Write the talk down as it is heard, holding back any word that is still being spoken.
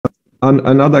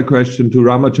another question to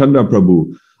Ramachandra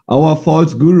Prabhu. Our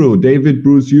false guru, David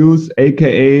Bruce Hughes,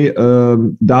 aka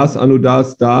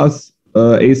Dasanudasa Dasa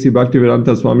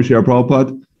ACBSP Swami Srila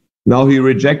Prabhupada. Now he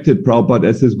rejected Prabhupada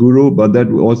as his guru, but that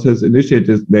was his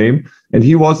initiative name. And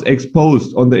he was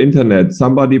exposed on the internet.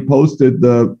 Somebody posted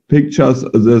the pictures,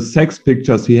 the sex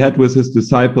pictures he had with his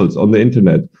disciples on the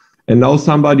internet. And now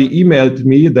somebody emailed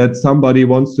me that somebody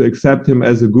wants to accept him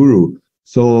as a guru.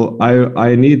 So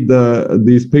I need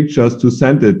these pictures to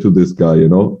send it to this guy, you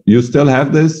know. You still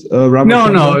have this,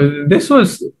 Ramachandra? No. This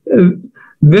was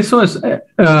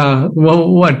well,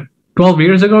 what, 12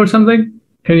 years ago or something?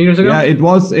 10 years ago? Yeah, it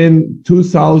was in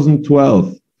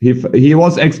 2012. He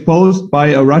was exposed by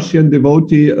a Russian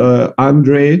devotee,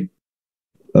 ANdrej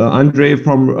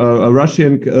from a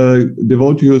Russian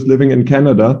devotee who's living in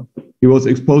Canada. He was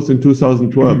exposed in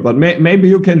 2012. But maybe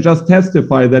you can just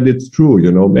testify that it's true,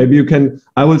 you know. Maybe you can,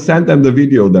 I will send them the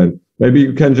video then. Maybe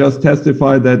you can just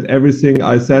testify that everything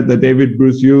I said that David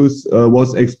Bruce Hughes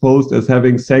was exposed as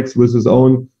having sex with his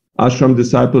own ashram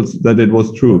disciples, that it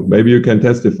was true. Maybe you can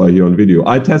testify here on video.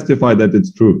 I testify that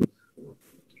it's true.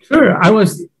 Sure. I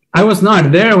was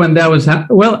not there when that was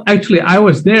well, actually I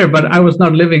was there, but I was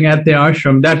not living at the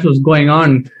ashram. That was going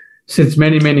on since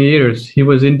many years. He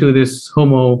was into this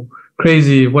homo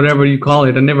crazy, whatever you call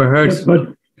it. I never heard.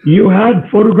 But you had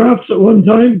photographs at one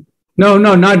time? No,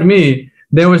 not me.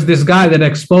 There was this guy that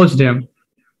exposed him.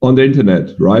 On the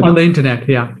internet, right? On the internet,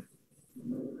 yeah.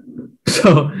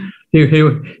 So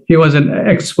he was an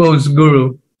exposed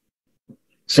guru.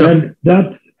 So, and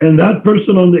that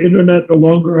person on the internet no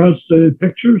longer has the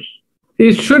pictures?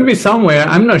 It should be somewhere.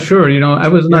 I'm not sure. You know, I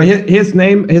was not. Yeah, his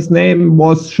name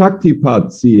was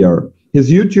Shaktipat Seer. His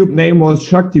YouTube name was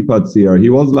Shaktipat Seer. He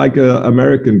was like an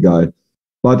American guy,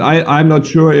 but I'm not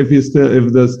sure if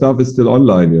the stuff is still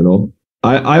online. You know,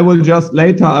 I will just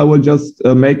make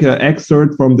an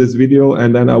excerpt from this video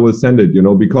and then I will send it. You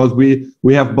know, because we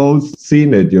have both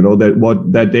seen it. You know,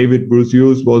 that David Bruce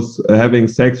Hughes was having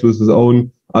sex with his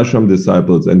own ashram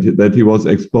disciples and that he was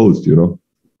exposed. You know.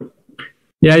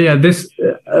 Yeah.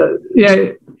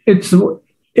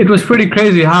 It was pretty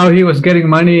crazy how he was getting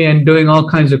money and doing all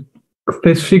kinds of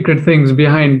secret things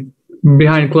behind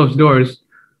closed doors,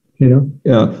 you know.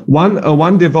 Yeah,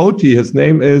 one devotee, his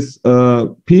name is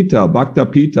Peter, Bhakta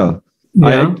Peter.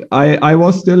 Yeah. I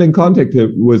was still in contact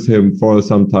with him for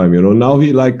some time, you know. Now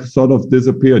he like sort of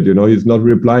disappeared, you know. He's not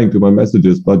replying to my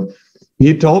messages, but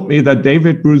he told me that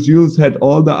David Bruce Hughes had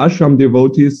all the ashram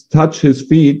devotees touch his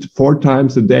feet 4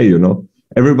 times a day, you know.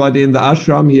 Everybody in the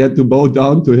ashram, he had to bow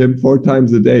down to him 4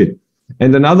 times a day.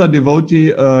 And another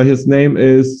devotee, his name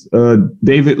is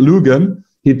David Lugan.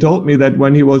 He told me that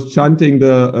when he was chanting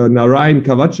the Narayan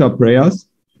Kavacha prayers,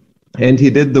 and he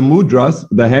did the mudras,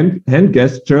 the hand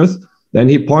gestures, then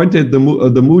he pointed the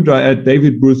mudra at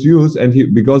David Bruce Hughes, and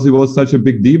because he was such a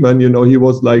big demon, you know, he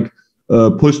was like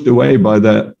pushed away by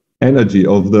the energy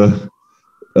of the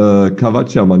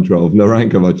Kavacha mantra, of Narayan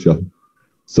Kavacha.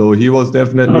 So he was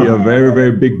definitely a very,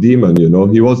 very big demon, you know.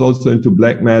 He was also into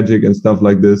black magic and stuff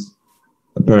like this,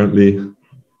 apparently.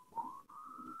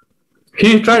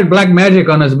 He tried black magic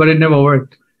on us, but it never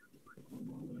worked.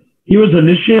 He was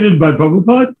initiated by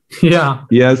Prabhupada? Yeah.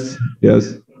 Yes.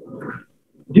 Do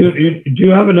you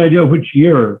have an idea which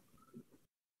year?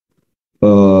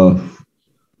 I'm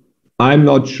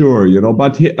not sure, you know,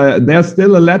 but there's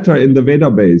still a letter in the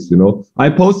Vedabase, you know. I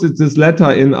posted this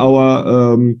letter in our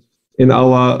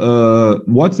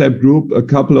WhatsApp group a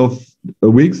couple of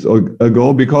weeks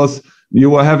ago, because you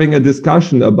were having a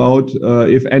discussion about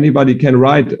if anybody can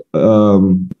write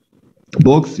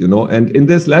books, you know. And in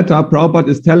this letter, Prabhupada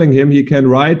is telling him he can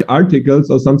write articles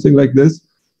or something like this,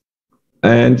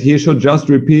 and he should just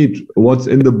repeat what's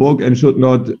in the book and should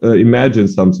not imagine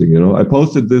something, you know. I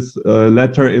posted this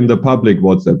letter in the public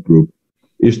WhatsApp group,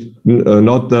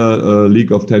 not the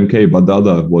League of 10K, but the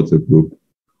other WhatsApp group.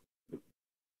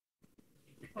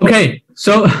 Okay,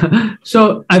 so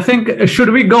I think,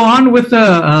 should we go on with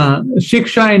the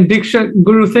Shiksha and Diksha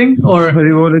Guru thing, or?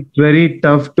 It's very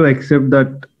tough to accept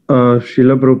that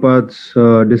Srila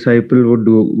Prabhupada's disciple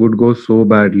would go so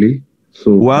badly.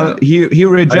 So well, he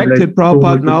rejected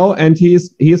Prabhupada now, and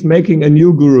he's making a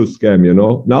new guru scam, you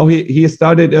know. Now he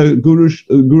started a guru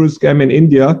scam in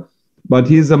India, but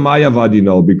he's a Mayavadi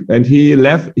now, and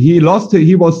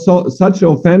he was such an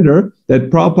offender that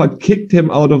Prabhupada kicked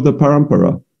him out of the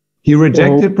parampara. He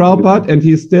rejected Prabhupada, and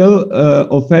he's still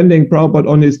offending Prabhupada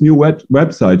on his new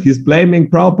website. He's blaming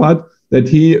Prabhupada that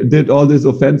he did all these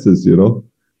offenses, you know.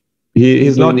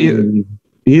 He's not.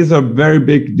 He's a very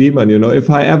big demon, you know. If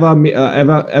I ever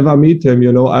meet him,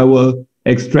 you know, I will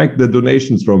extract the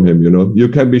donations from him, You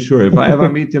can be sure. If I ever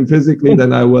meet him physically,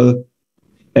 then I will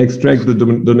extract the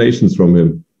donations from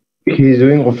him. He's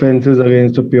doing offenses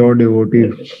against a pure devotee.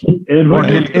 And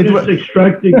when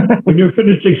you're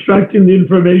finished extracting the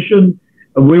information,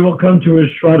 we will come to his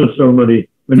Shraddha ceremony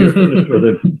when you're finished with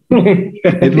it.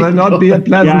 It will not be a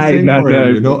pleasant thing for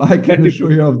him, I can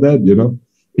assure you of that,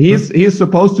 He's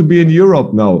supposed to be in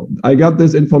Europe now. I got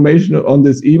this information on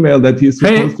this email that he's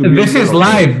supposed to be this is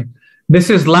live. This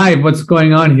is live what's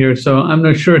going on here. So I'm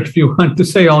not sure if you want to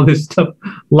say all this stuff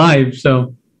live.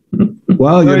 So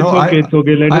well, it's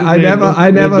okay. I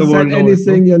never said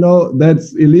anything,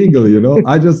 that's illegal,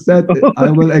 I just said I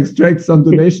will extract some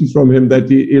donations from him that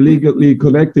he illegally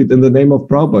collected in the name of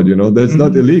Prabhupada, that's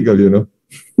not illegal,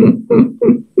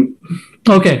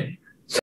 Okay.